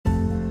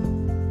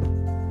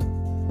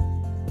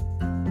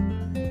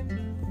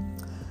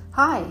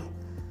Hi,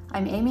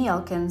 I'm Amy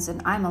Elkins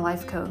and I'm a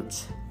life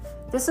coach.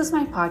 This is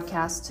my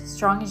podcast,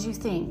 Strong as You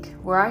Think,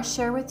 where I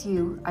share with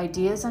you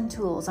ideas and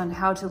tools on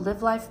how to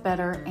live life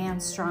better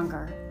and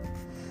stronger.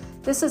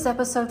 This is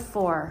episode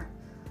 4.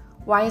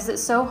 Why is it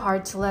so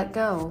hard to let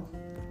go?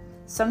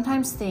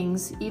 Sometimes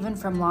things, even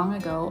from long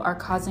ago, are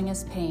causing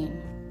us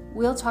pain.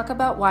 We'll talk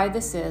about why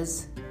this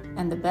is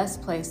and the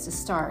best place to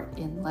start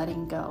in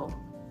letting go.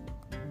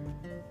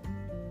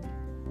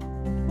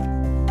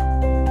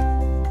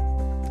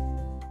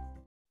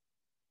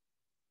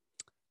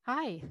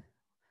 Hi,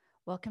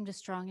 welcome to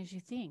Strong as You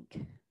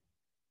Think.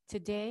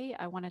 Today,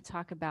 I want to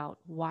talk about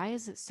why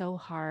is it so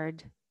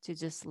hard to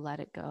just let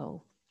it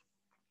go?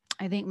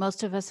 I think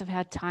most of us have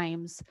had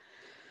times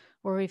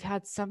where we've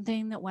had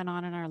something that went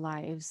on in our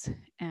lives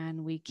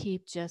and we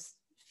keep just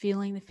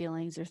feeling the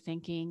feelings or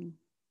thinking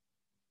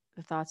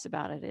the thoughts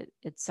about it.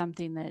 It's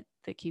something that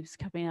keeps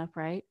coming up,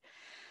 right?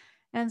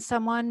 And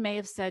someone may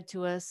have said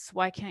to us,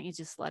 why can't you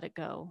just let it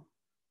go?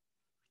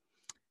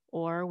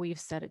 Or we've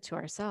said it to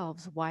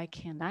ourselves, why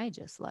can't I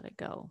just let it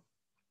go?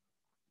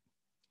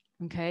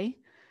 Okay.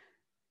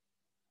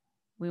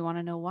 We want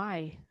to know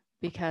why,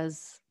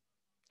 because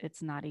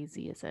it's not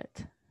easy, is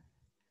it?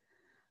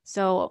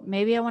 So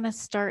maybe I want to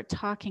start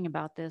talking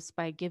about this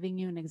by giving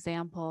you an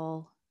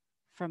example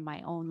from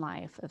my own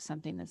life of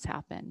something that's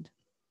happened.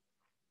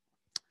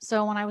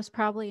 So when I was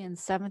probably in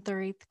 7th or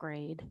 8th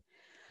grade,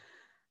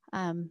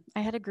 I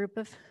had a group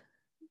of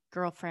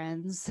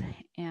girlfriends,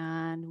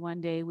 and one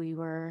day we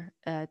were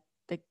at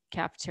the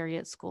cafeteria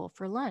at school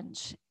for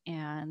lunch.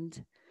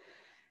 And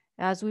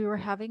as we were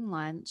having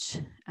lunch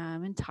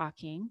and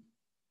talking,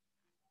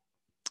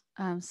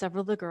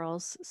 several of the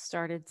girls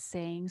started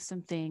saying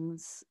some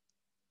things,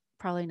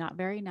 probably not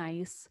very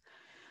nice,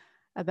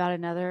 about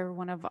another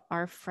one of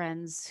our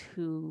friends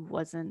who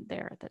wasn't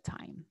there at the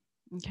time.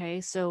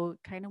 Okay, so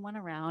kind of went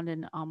around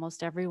and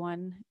almost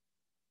everyone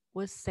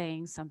was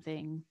saying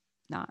something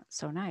not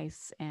so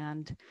nice.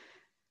 And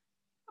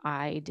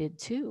I did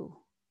too,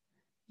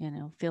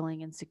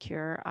 feeling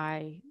insecure.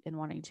 In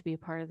wanting to be a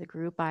part of the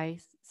group, I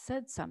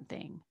said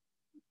something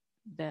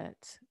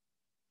that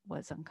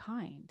was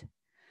unkind.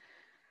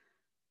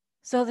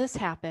 So this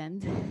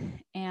happened,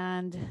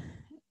 and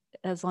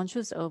as lunch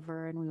was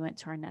over and we went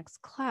to our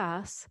next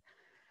class,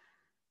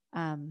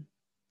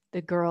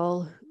 the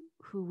girl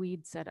who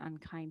we'd said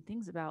unkind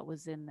things about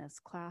was in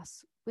this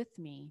class with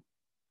me.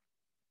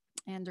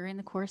 And during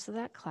the course of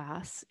that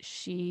class,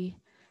 she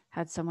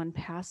had someone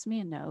pass me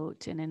a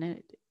note, and in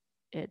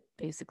it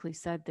basically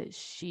said that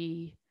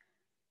she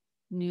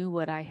knew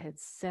what I had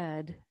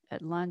said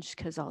at lunch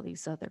because all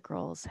these other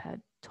girls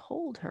had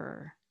told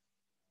her.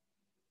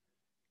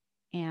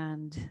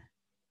 And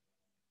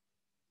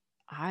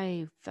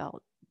I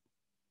felt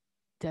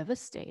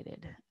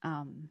devastated.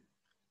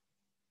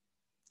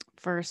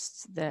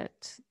 First,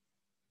 that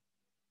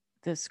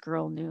this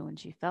girl knew and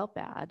she felt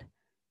bad.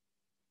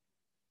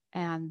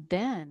 And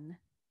then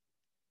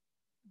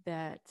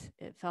that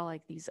it felt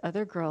like these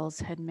other girls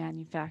had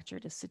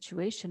manufactured a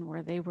situation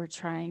where they were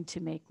trying to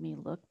make me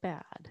look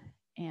bad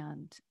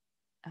and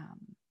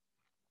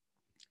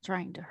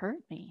trying to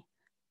hurt me.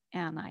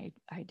 And I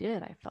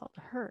did. I felt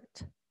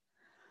hurt.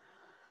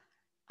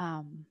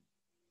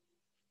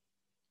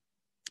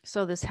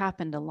 So this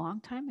happened a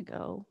long time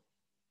ago,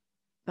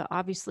 but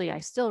obviously I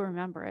still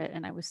remember it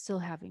and I was still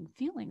having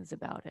feelings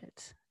about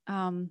it.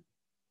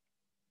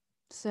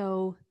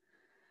 So,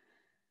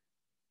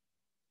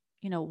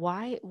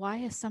 why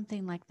is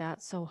something like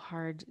that so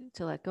hard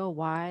to let go?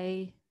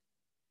 Why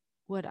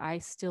would I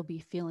still be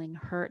feeling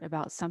hurt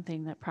about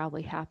something that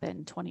probably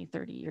happened 20,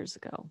 30 years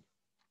ago?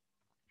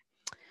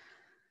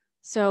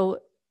 So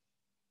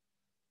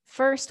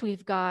first,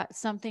 we've got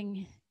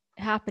something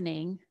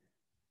happening.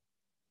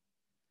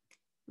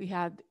 We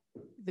had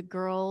the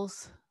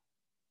girls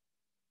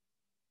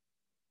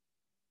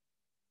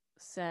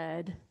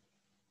said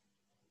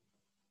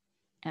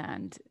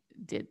and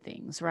did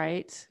things,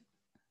 right?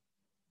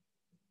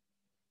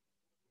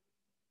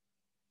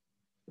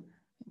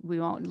 We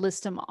won't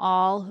list them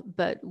all,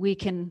 but we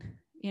can,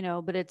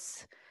 but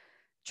it's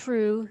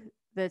true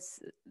that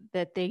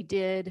they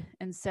did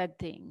and said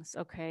things,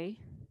 okay?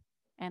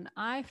 And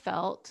I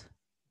felt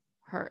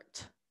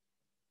hurt.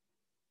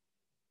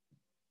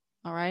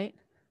 All right?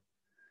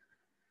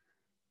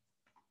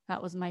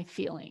 That was my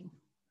feeling.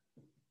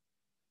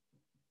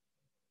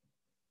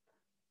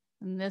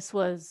 And this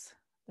was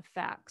the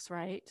facts,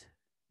 right?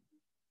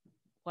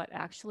 What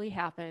actually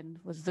happened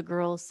was the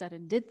girls said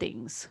and did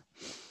things,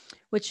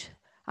 which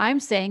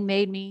I'm saying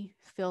made me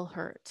feel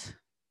hurt.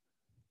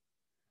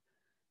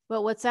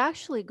 But what's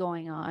actually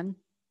going on,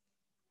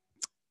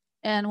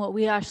 and what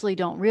we actually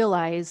don't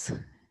realize,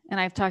 and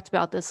I've talked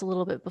about this a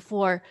little bit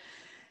before,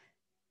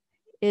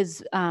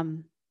 is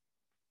and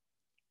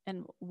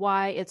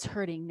why it's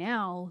hurting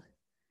now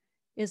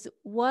is,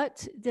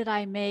 what did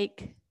I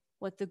make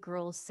what the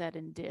girls said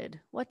and did?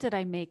 What did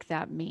I make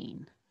that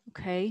mean?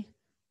 Okay,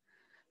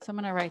 so I'm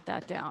going to write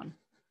that down.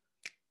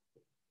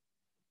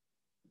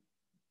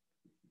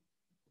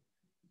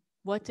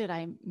 What did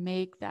I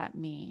make that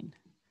mean?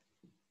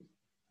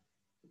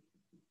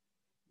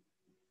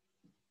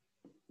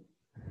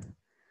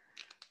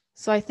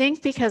 So I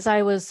think because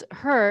I was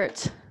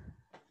hurt,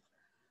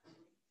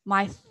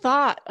 my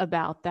thought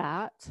about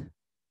that,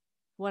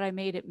 what I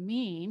made it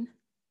mean,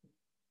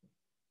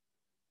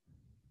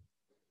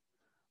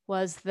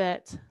 was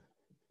that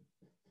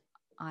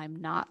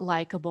I'm not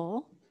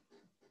likable,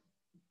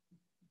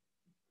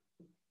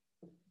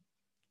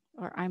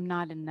 or I'm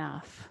not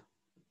enough.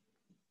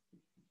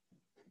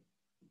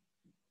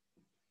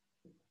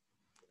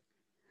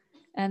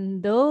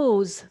 And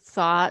those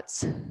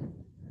thoughts,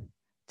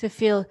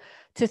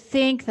 to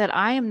think that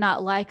I am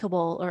not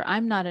likable or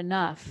I'm not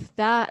enough,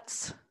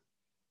 that's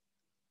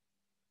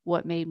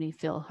what made me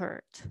feel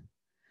hurt.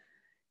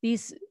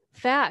 These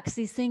facts,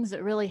 these things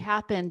that really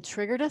happened,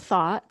 triggered a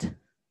thought,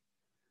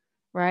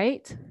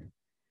 right?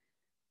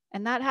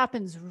 And that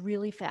happens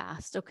really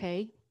fast,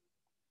 okay?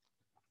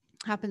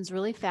 Happens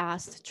really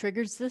fast,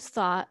 triggers this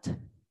thought,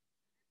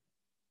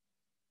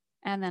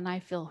 and then I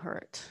feel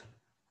hurt,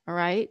 all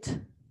right?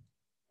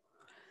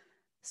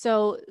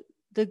 So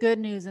the good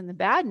news and the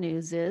bad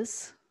news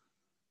is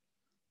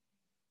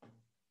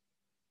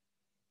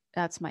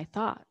that's my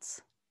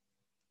thoughts.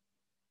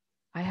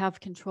 I have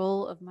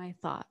control of my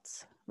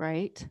thoughts,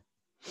 right?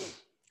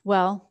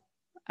 Well,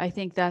 I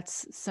think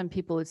some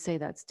people would say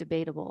that's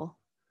debatable.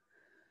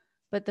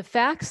 But the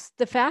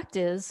fact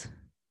is,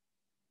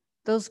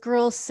 those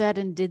girls said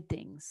and did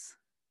things.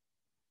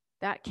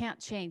 That can't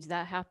change.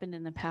 That happened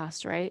in the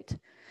past, right?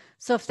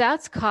 So if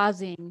that's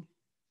causing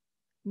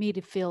me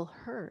to feel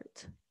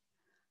hurt,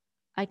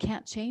 I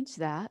can't change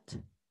that.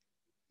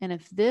 And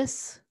if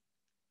this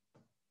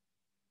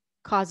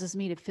causes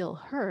me to feel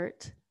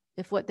hurt,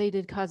 if what they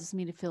did causes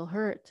me to feel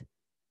hurt,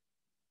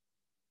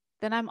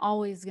 then I'm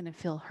always going to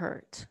feel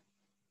hurt.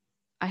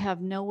 I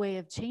have no way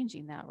of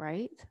changing that,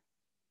 right?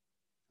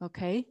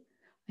 Okay?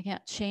 I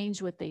can't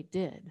change what they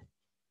did.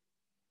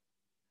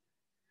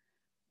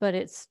 But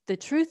the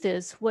truth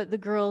is, what the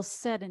girls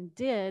said and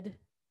did,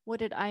 what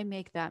did I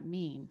make that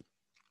mean?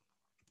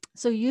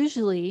 So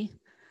usually,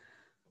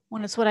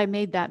 when it's what I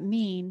made that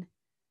mean,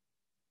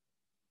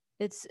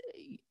 it's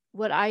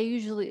what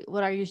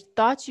our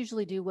thoughts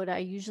usually do, what I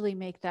usually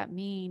make that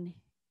mean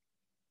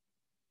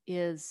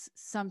is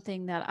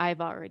something that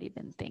I've already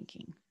been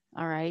thinking,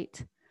 all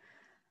right?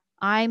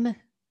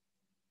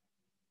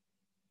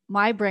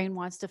 My brain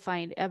wants to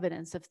find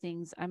evidence of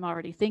things I'm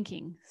already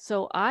thinking.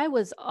 So I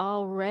was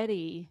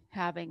already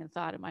having a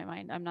thought in my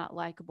mind, I'm not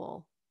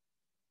likable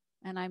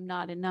and I'm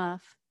not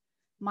enough.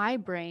 My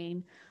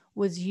brain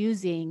was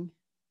using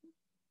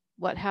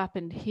what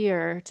happened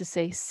here to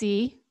say,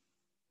 see,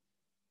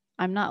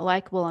 I'm not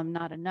likable, I'm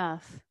not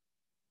enough.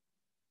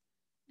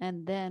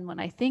 And then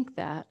when I think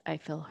that, I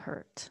feel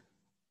hurt.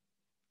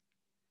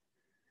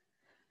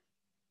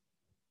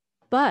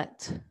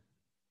 But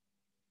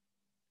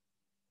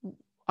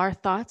our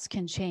thoughts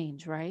can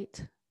change,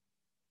 right?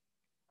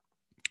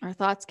 Our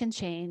thoughts can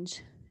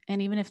change.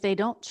 And even if they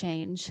don't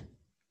change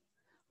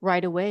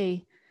right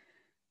away,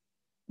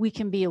 we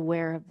can be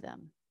aware of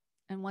them.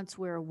 And once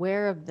we're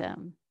aware of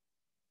them,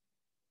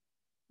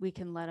 we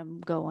can let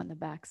them go in the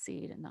back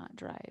seat and not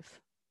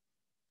drive.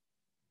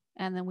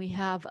 And then we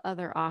have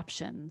other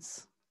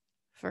options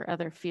for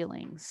other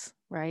feelings,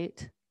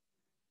 right?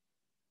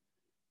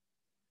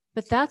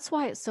 But that's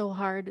why it's so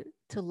hard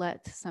to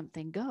let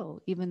something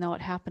go, even though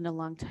it happened a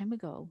long time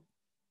ago.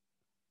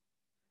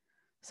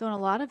 So, a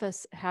lot of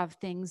us have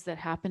things that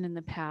happened in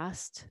the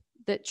past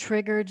that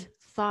triggered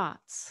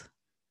thoughts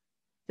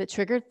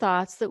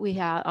that we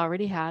had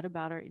already had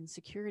about our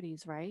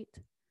insecurities, right?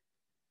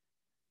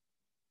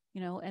 You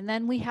know, and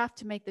then we have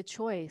to make the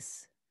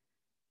choice,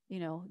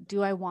 you know,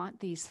 do I want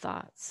these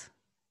thoughts?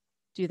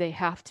 Do they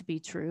have to be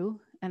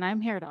true? And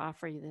I'm here to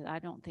offer you that I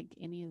don't think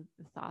any of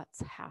the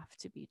thoughts have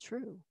to be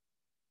true.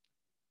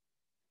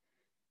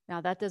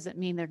 Now, that doesn't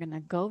mean they're going to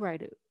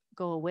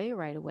go away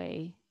right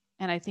away.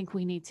 And I think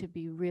we need to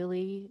be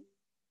really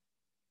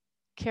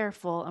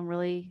careful and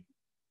really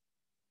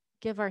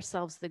give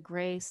ourselves the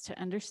grace to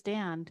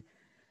understand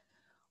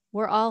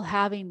we're all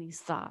having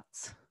these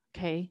thoughts,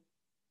 okay?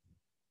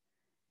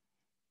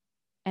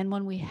 And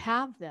when we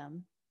have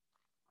them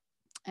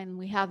and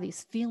we have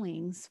these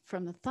feelings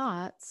from the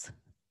thoughts,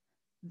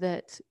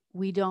 that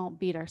we don't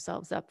beat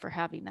ourselves up for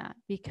having that,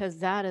 because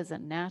that is a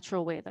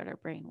natural way that our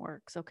brain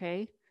works,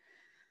 okay?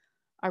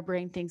 Our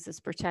brain thinks it's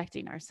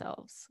protecting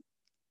ourselves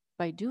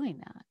by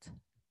doing that.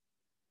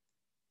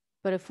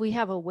 But if we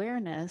have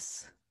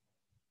awareness,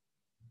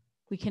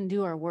 we can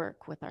do our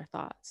work with our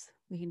thoughts.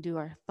 We can do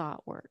our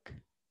thought work,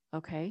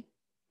 okay?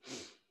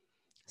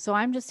 So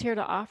I'm just here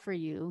to offer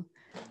you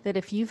that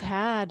if you've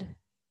had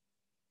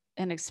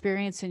an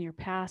experience in your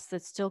past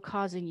that's still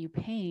causing you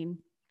pain,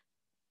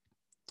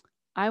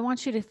 I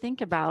want you to think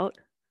about,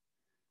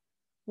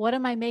 what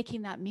am I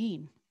making that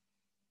mean?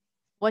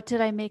 What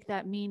did I make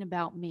that mean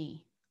about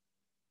me?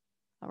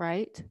 All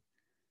right?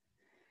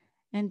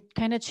 And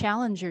kind of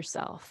challenge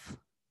yourself.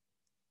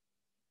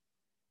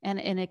 And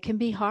it can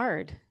be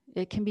hard.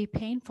 It can be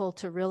painful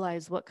to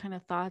realize what kind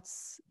of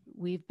thoughts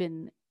we've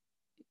been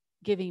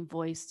giving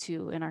voice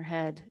to in our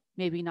head,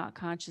 maybe not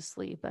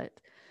consciously, but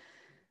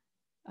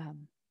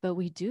But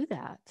we do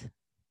that.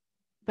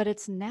 But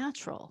it's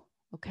natural,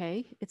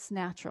 okay? It's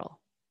natural.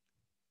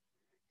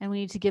 And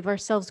we need to give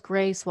ourselves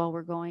grace while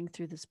we're going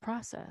through this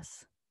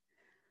process.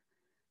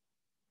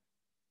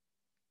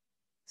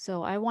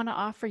 So I want to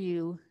offer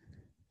you,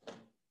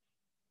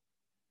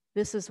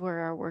 this is where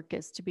our work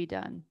is to be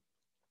done.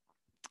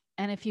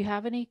 And if you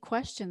have any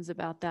questions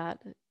about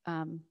that,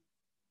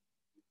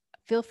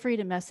 feel free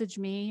to message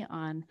me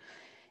on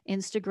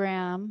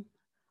Instagram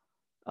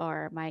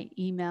or my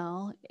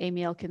email,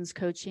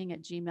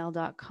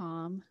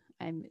 amyelkinscoaching@gmail.com.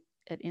 I'm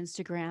at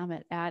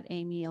Instagram at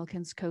Amy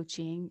Elkins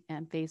Coaching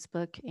and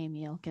Facebook,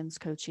 Amy Elkins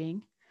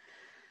Coaching.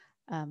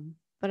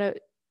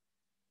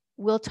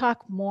 We'll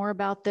talk more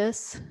about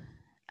this,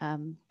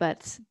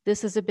 but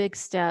this is a big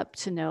step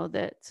to know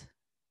that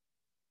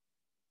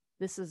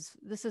this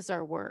is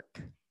our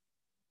work,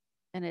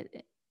 and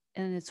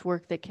it's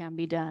work that can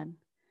be done,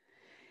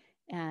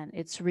 and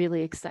it's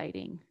really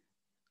exciting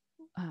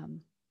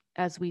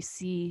as we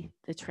see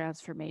the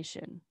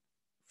transformation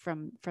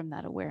from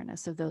that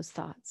awareness of those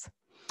thoughts.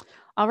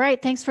 All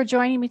right, thanks for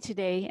joining me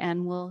today,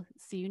 and we'll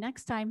see you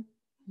next time.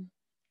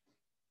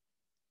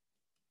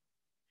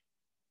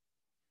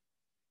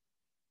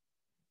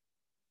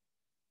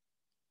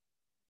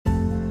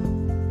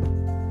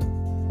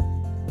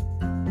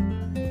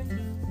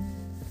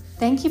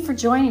 Thank you for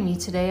joining me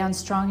today on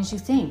Strong as You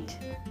Think.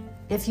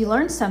 If you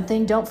learned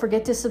something, don't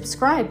forget to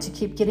subscribe to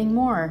keep getting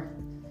more.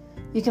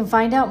 You can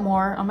find out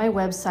more on my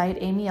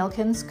website,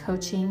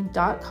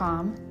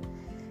 amyelkinscoaching.com.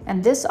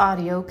 And this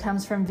audio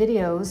comes from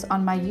videos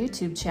on my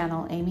YouTube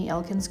channel, Amy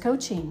Elkins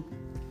Coaching.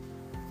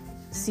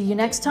 See you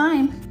next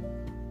time.